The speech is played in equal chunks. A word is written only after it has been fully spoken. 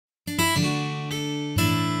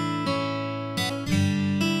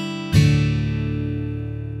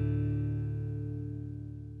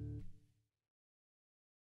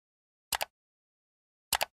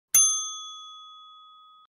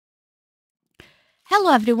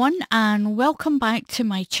Hello everyone and welcome back to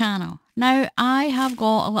my channel. Now I have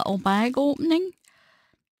got a little bag opening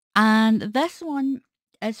and this one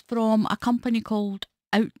is from a company called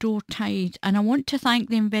Outdoor Tide and I want to thank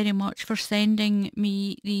them very much for sending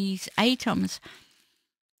me these items.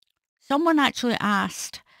 Someone actually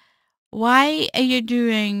asked, why are you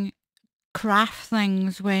doing craft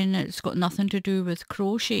things when it's got nothing to do with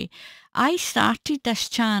crochet? I started this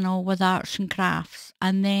channel with arts and crafts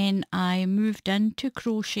and then I moved into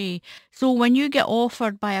crochet. So when you get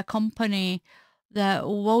offered by a company that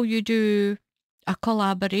will you do a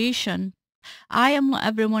collaboration, I am like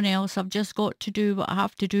everyone else. I've just got to do what I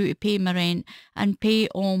have to do to pay my rent and pay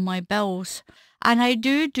all my bills. And I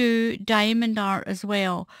do diamond art as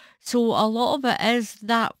well. So a lot of it is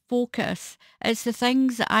that focus. It's the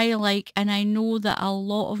things that I like and I know that a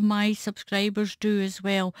lot of my subscribers do as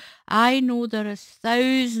well. I know there is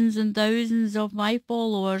thousands and thousands of my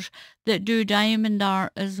followers that do diamond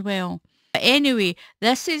art as well. But anyway,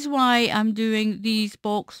 this is why I'm doing these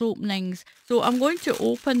box openings. So I'm going to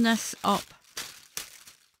open this up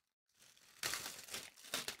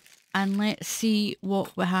and let's see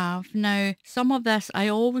what we have. Now, some of this, I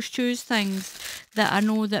always choose things that I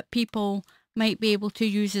know that people might be able to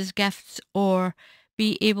use as gifts or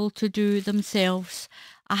be able to do themselves.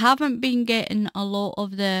 I haven't been getting a lot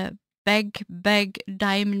of the big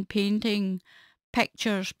diamond painting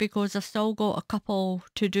pictures because I've still got a couple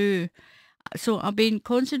to do. So I've been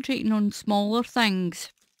concentrating on smaller things.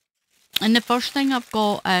 And the first thing I've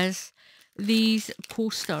got is these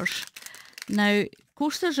coasters. Now,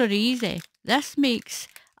 coasters are easy. This makes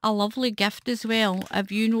a lovely gift as well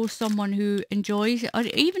if you know someone who enjoys it, or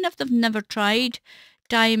even if they've never tried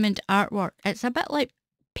diamond artwork. It's a bit like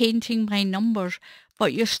painting by numbers,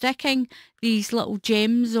 but you're sticking these little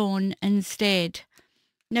gems on instead.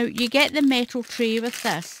 Now, you get the metal tray with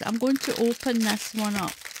this. I'm going to open this one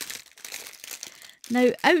up. Now,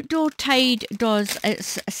 Outdoor Tide does, it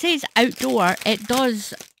says outdoor, it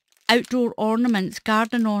does outdoor ornaments,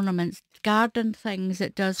 garden things.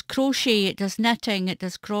 It does crochet, it does knitting, it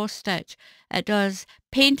does cross stitch, it does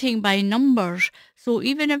painting by numbers. So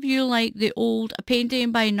even if you like the old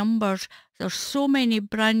painting by numbers, there's so many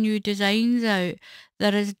brand new designs out.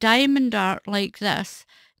 There is diamond art like this.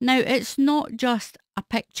 Now, it's not just a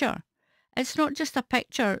picture. It's not just a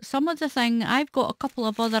picture. Some of the thing, I've got a couple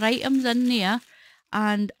of other items in there.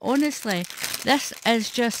 And honestly, this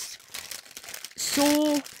is just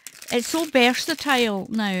so, it's so versatile.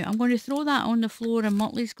 Now, I'm going to throw that on the floor and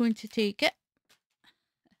Muttley's going to take it.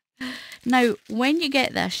 Now, when you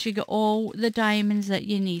get this, you get all the diamonds that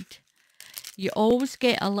you need. You always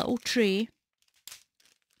get a little tray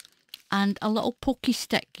and a little pokey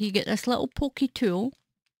stick. You get this little pokey tool.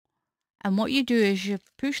 And what you do is you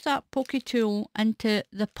push that pokey tool into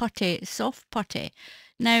the putty, soft putty.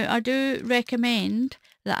 Now, I do recommend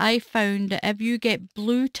that I found that if you get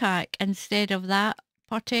blue tack instead of that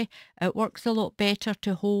putty, it works a lot better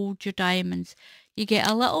to hold your diamonds. You get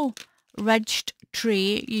a little ridged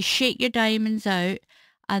tray, you shake your diamonds out,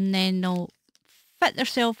 and then they'll fit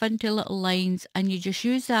themselves into little lines, and you just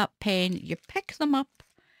use that pen, you pick them up,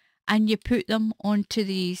 and you put them onto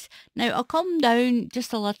these. Now, I'll come down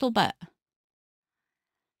just a little bit.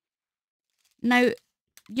 Now,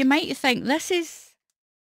 you might think this is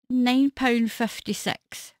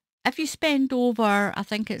 £9.56. If you spend over, I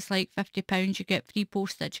think it's like £50, you get free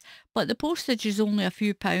postage. But the postage is only a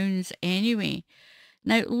few pounds anyway.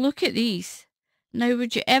 Now, look at these. Now,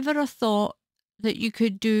 would you ever have thought that you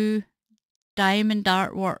could do diamond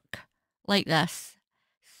artwork like this?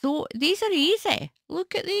 So, these are easy.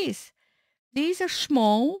 Look at these. These are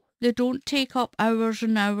small. They don't take up hours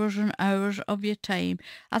and hours and hours of your time.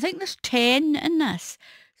 I think there's 10 in this.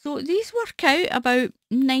 So these work out about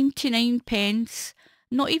 99 pence,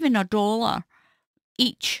 not even $1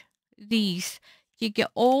 each. These. You get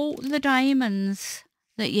all the diamonds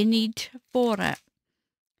that you need for it.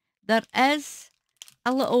 There is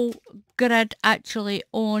a little grid actually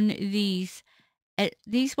on these.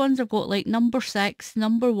 These ones have got like number 6,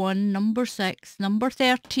 number 1, number 6, number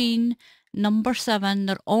 13, number 7.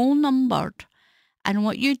 They're all numbered. And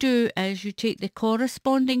what you do is you take the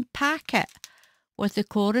corresponding packet with the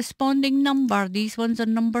corresponding number. These ones are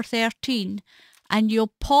number 13. And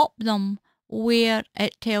you'll pop them where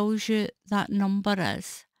it tells you that number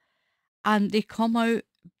is. And they come out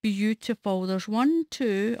beautiful. There's 1,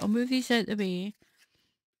 2, I'll move these out the way.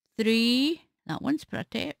 3, that one's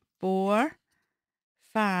pretty. 4,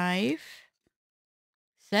 5,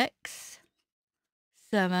 6,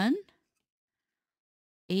 7,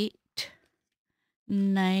 8,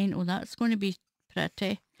 9. Oh, that's going to be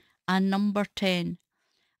pretty. And number 10.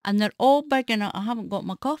 And they're all big enough. I haven't got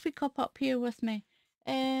my coffee cup up here with me.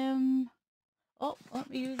 Oh, let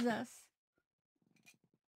me use this.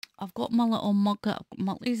 I've got my little mug that I've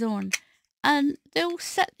got Muttley's on. And they'll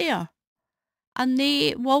sit there. And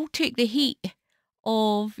they will take the heat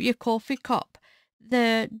of your coffee cup.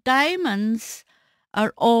 The diamonds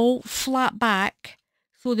are all flat back,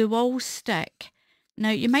 so they will stick.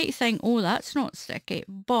 Now, you might think, oh, that's not sticky,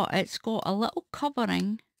 but it's got a little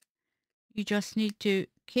covering. You just need to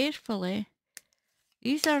carefully.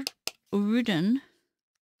 These are wooden.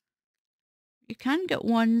 You can get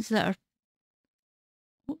ones that are,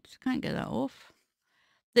 oops, can't get that off.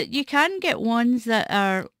 That you can get ones that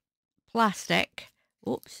are plastic.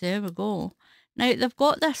 Oops, there we go. Now, they've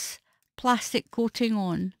got this plastic coating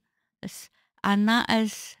on this, and that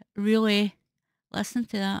is really, listen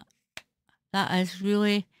to that, that is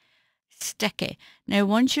really sticky. Now,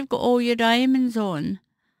 once you've got all your diamonds on,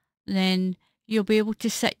 then you'll be able to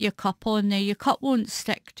sit your cup on there. Your cup won't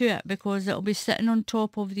stick to it because it'll be sitting on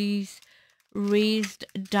top of these raised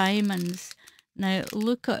diamonds. Now,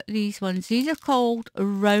 look at these ones. These are called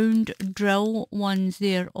round drill ones.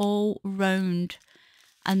 They're all round,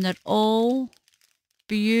 and they're all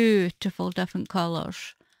beautiful different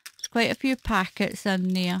colours. There's quite a few packets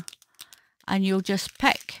in there, and you'll just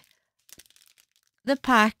pick the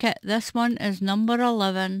packet. This one is number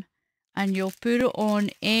 11, and you'll put it on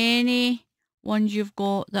any ones you've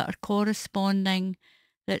got that are corresponding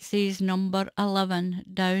that says number 11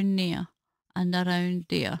 down there and around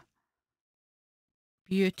there.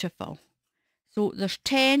 Beautiful. So there's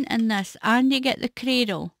 10 in this, and you get the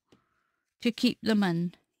cradle to keep them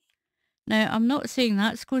in. Now, I'm not saying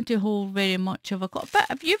that's going to hold very much of a cup, but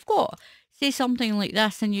if you've got, say, something like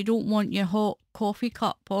this and you don't want your hot coffee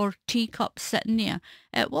cup or tea cup sitting there,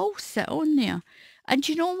 it will sit on there. And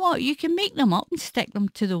you know what? You can make them up and stick them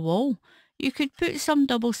to the wall. You could put some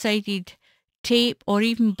double-sided tape or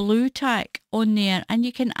even blue tack on there, and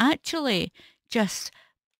you can actually just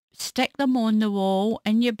stick them on the wall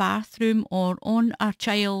in your bathroom or on a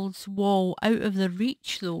child's wall, out of their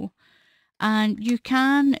reach though. And you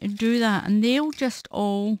can do that, and they'll just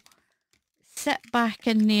all sit back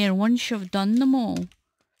in there once you've done them all.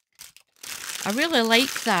 I really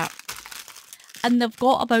like that. And they've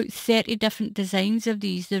got about 30 different designs of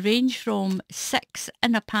these. They range from 6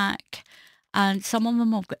 in a pack, and some of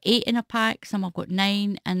them have got 8 in a pack, some have got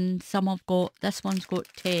 9, and some have got, this one's got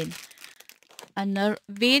 10. And they're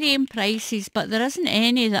varying prices, but there isn't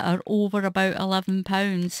any that are over about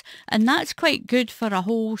 £11, and that's quite good for a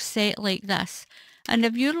whole set like this. And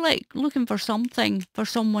if you're like looking for something for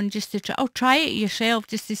someone just to try, or try it yourself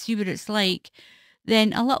just to see what it's like,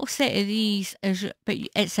 then a little set of these is, but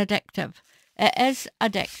it's addictive. It is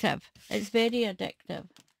addictive. It's very addictive.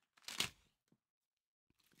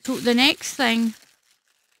 So the next thing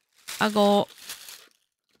I got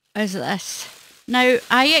is this. Now,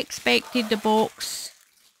 I expected the box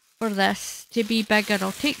for this to be bigger.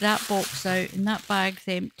 I'll take that box out, and that bag's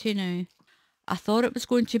empty now. I thought it was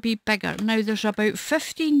going to be bigger. Now, there's about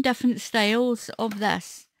 15 different styles of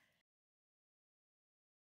this.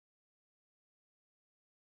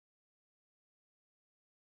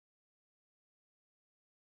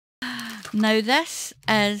 Now, this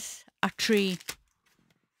is a tray.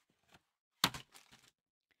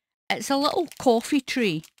 It's a little coffee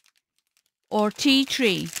tray or tea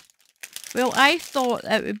tray. Well, I thought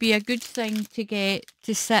it would be a good thing to get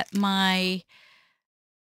to sit my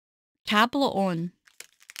tablet on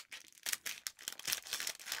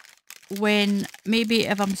when maybe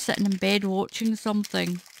if I'm sitting in bed watching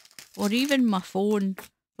something, or even my phone,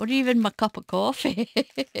 or even my cup of coffee.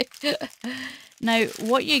 Now,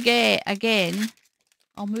 what you get, again,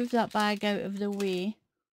 I'll move that bag out of the way.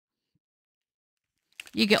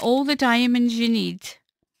 You get all the diamonds you need.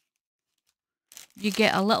 You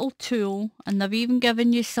get a little tool, and they've even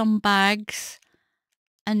given you some bags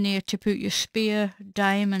in there to put your spare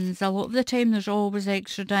diamonds. A lot of the time there's always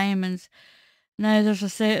extra diamonds. Now there's a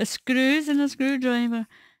set of screws and a screwdriver.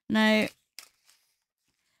 Now,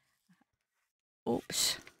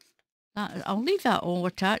 oops, that, I'll leave that all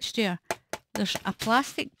attached here. There's a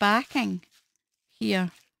plastic backing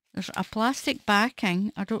here. There's a plastic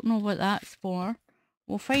backing. I don't know what that's for.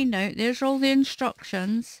 We'll find out. There's all the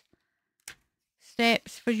instructions.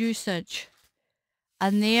 Steps for usage.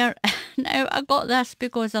 And there, now I got this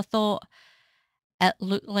because I thought it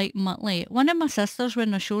looked like Muttley. One of my sisters,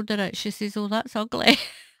 when I showed her it, she says, oh, that's ugly.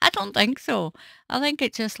 I don't think so. I think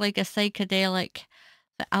it's just like a psychedelic.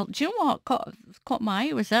 Do you know what caught my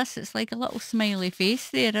eye was this? It's like a little smiley face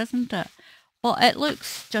there, isn't it? But it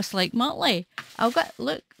looks just like Muttley.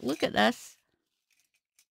 Look at this.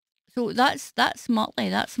 So that's Muttley.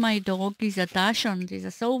 That's my dog. He's a dachshund. He's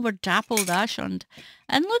a silver dapple dachshund.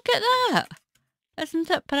 And look at that. Isn't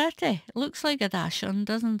it pretty? It looks like a dachshund,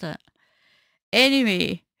 doesn't it?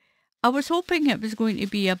 Anyway, I was hoping it was going to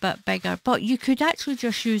be a bit bigger, but you could actually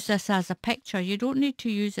just use this as a picture. You don't need to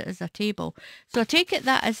use it as a table. So I take it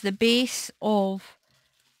that is the base of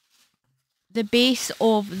the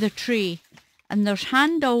tray. And there's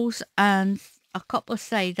handles and a couple of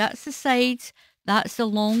sides. That's the sides, that's the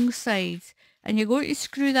long sides. And you're going to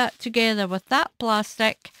screw that together with that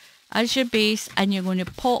plastic as your base, and you're going to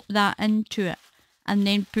pop that into it and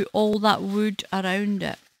then put all that wood around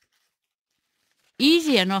it.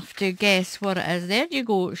 Easy enough to guess what it is. There you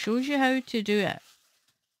go. It shows you how to do it.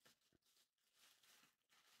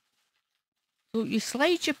 So you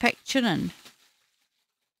slide your picture in.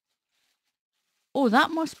 Oh,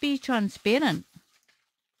 that must be transparent.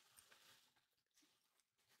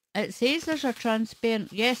 It says there's a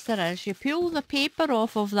transparent. Yes, there is. You peel the paper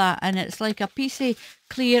off of that and it's like a piece of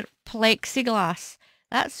clear plexiglass.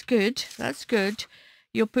 That's good. That's good.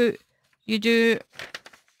 You do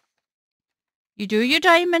your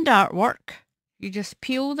diamond artwork. You just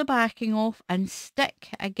peel the backing off and stick.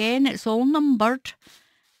 Again, it's all numbered.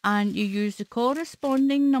 And you use the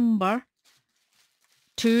corresponding number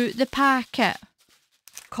to the packet.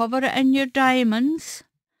 Cover it in your diamonds.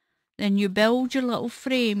 Then you build your little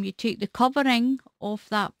frame. You take the covering off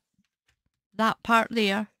that part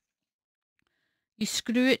there. You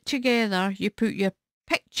screw it together. You put your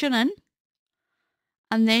picture in.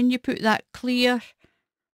 And then you put that clear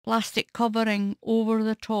plastic covering over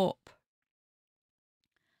the top.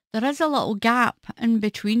 There is a little gap in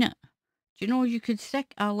between it. Do you know you could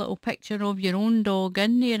stick a little picture of your own dog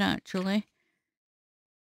in there actually?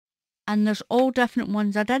 And there's all different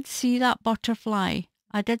ones. I did see that butterfly.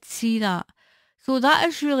 I did see that. So that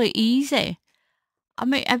is really easy. I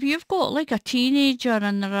mean, if you've got like a teenager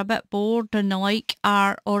and they're a bit bored and they like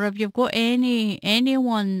art, or if you've got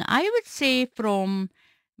anyone, I would say from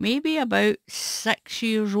maybe about 6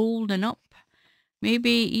 years old and up. Maybe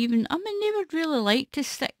even, I mean, they would really like to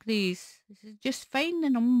stick these. Just find the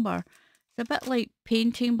number. It's a bit like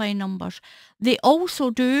painting by numbers. They also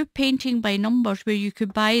do painting by numbers where you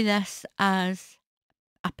could buy this as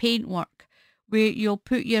a paintwork, where you'll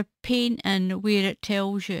put your paint in where it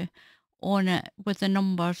tells you on it with the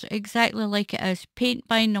numbers, exactly like it is. Paint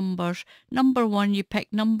by numbers. Number 1, you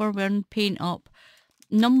pick number 1 paint up.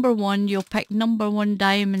 Number 1, you'll pick number 1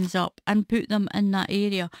 diamonds up and put them in that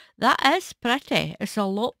area. That is pretty. It's a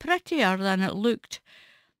lot prettier than it looked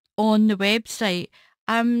on the website.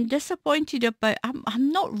 I'm disappointed about,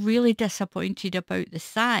 I'm not really disappointed about the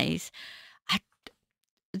size.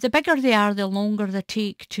 The bigger they are, the longer they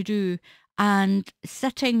take to do. And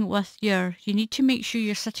sitting with you need to make sure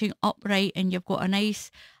you're sitting upright and you've got a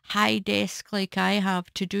nice high desk like I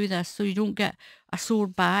have to do this so you don't get a sore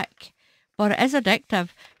back. But it is addictive.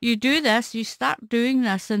 You do this, you start doing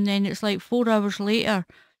this, and then it's like 4 hours later.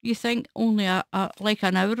 You think only like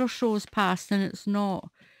an hour or so has passed, and it's not.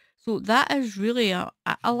 So that is really,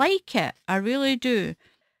 I like it. I really do.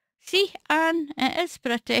 See, Anne, it is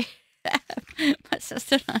pretty. My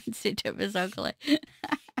sister Anne said it was ugly.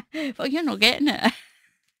 Well, you're not getting it.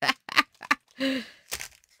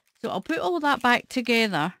 So I'll put all that back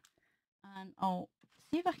together and I'll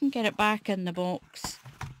see if I can get it back in the box.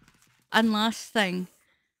 And last thing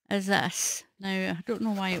is this. Now, I don't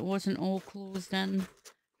know why it wasn't all closed in.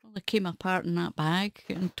 Well, it came apart in that bag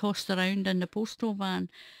and tossed around in the postal van.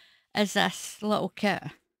 Is this little kit.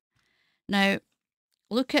 Now,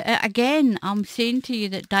 look at it again. I'm saying to you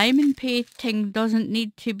that diamond painting doesn't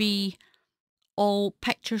need to be all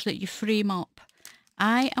pictures that you frame up.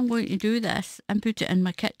 I am going to do this and put it in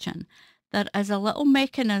my kitchen. There is a little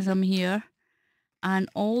mechanism here and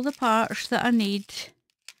all the parts that I need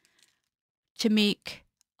to make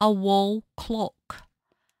a wall clock.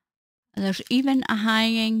 There's even a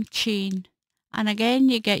hanging chain. And again,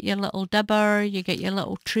 you get your little dibber, you get your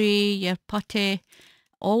little tray, your putty,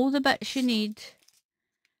 all the bits you need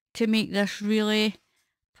to make this really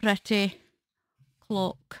pretty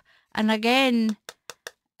clock. And again,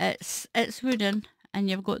 it's wooden and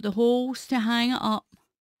you've got the holes to hang it up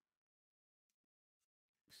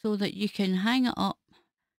so that you can hang it up.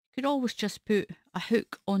 You could always just put a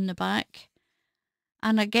hook on the back.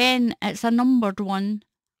 And again, it's a numbered one.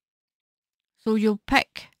 So you'll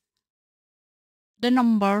pick the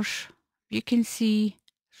numbers. You can see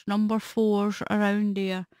there's number 4s around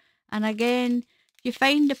there. And again, you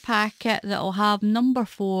find a packet that'll have number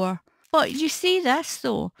 4. But you see this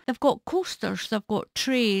though, they've got coasters, they've got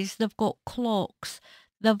trays, they've got clocks,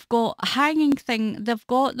 They've got a hanging thing. They've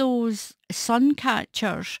got those sun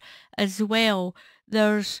catchers as well.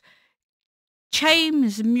 There's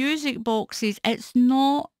chimes, music boxes. It's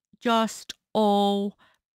not just all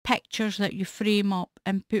pictures that you frame up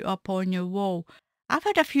and put up on your wall. I've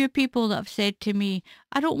had a few people that have said to me,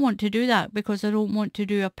 I don't want to do that because I don't want to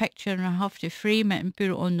do a picture and I have to frame it and put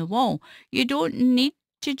it on the wall. You don't need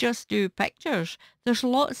to just do pictures. There's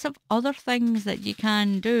lots of other things that you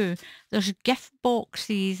can do. There's gift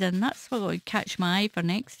boxes, and that's what will catch my eye for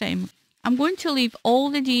next time. I'm going to leave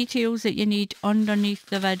all the details that you need underneath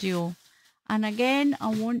the video. And again, I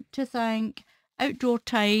want to thank Outdoor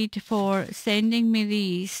Tide for sending me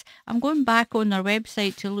these. I'm going back on their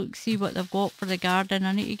website to look, see what they've got for the garden.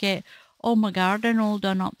 I need to get all my garden all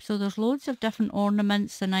done up. So there's loads of different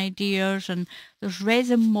ornaments and ideas, and there's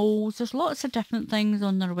resin molds. There's lots of different things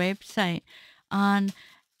on their website. And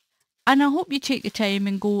I hope you take the time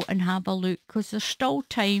and go and have a look, because there's still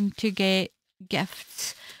time to get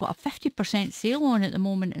gifts. Got a 50% sale on at the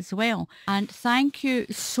moment as well. And thank you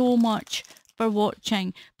so much for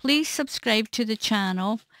watching. Please subscribe to the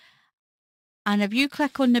channel. And if you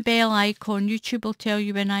click on the bell icon, YouTube will tell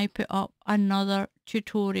you when I put up another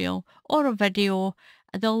tutorial or a video.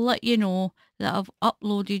 They'll let you know that I've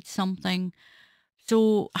uploaded something.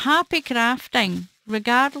 So happy crafting,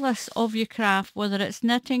 regardless of your craft, whether it's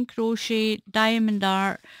knitting, crochet, diamond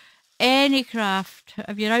art, any craft.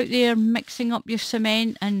 If you're out there mixing up your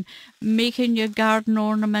cement and making your garden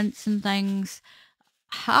ornaments and things,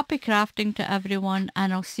 happy crafting to everyone,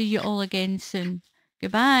 and I'll see you all again soon.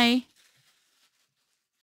 Goodbye.